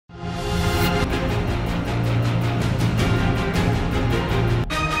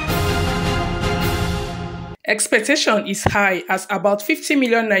Expectation is high as about 50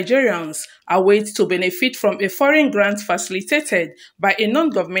 million Nigerians await to benefit from a foreign grant facilitated by a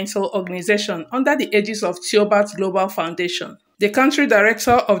non-governmental organization under the aegis of Theobarth Global Foundation. The country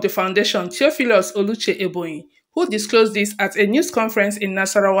director of the foundation, Theophilus Oluche Ebonyi, who disclosed this at a news conference in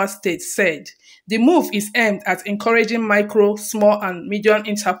Nasarawa State, said, "The move is aimed at encouraging micro, small and medium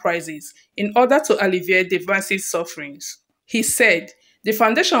enterprises in order to alleviate the massive sufferings." He said, "The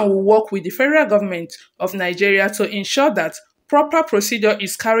foundation will work with the federal government of Nigeria to ensure that proper procedure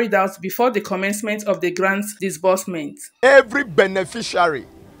is carried out before the commencement of the grant's disbursement." Every beneficiary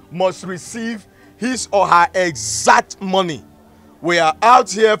must receive his or her exact money. We are out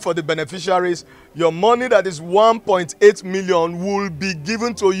here for the beneficiaries. Your money that is 1.8 million will be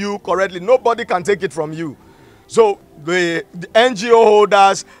given to you correctly. Nobody can take it from you. So the NGO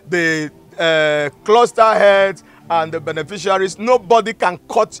holders, the cluster heads, and the beneficiaries, nobody can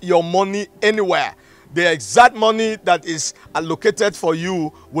cut your money anywhere. The exact money that is allocated for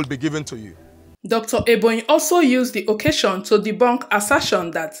you will be given to you. Dr. Ebonyi also used the occasion to debunk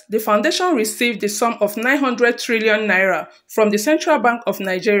assertion that the foundation received the sum of 900 trillion naira from the Central Bank of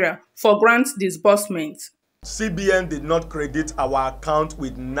Nigeria for grant disbursement. CBN did not credit our account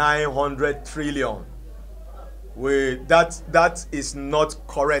with 900 trillion. That is not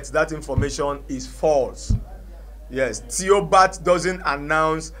correct. That information is false. Yes, Theobarth doesn't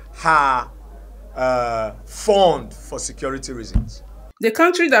announce her fund for security reasons. The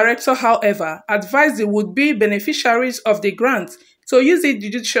country director, however, advised the would-be beneficiaries of the grant to use it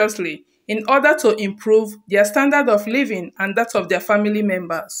judiciously in order to improve their standard of living and that of their family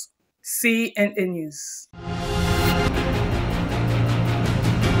members. CNN News.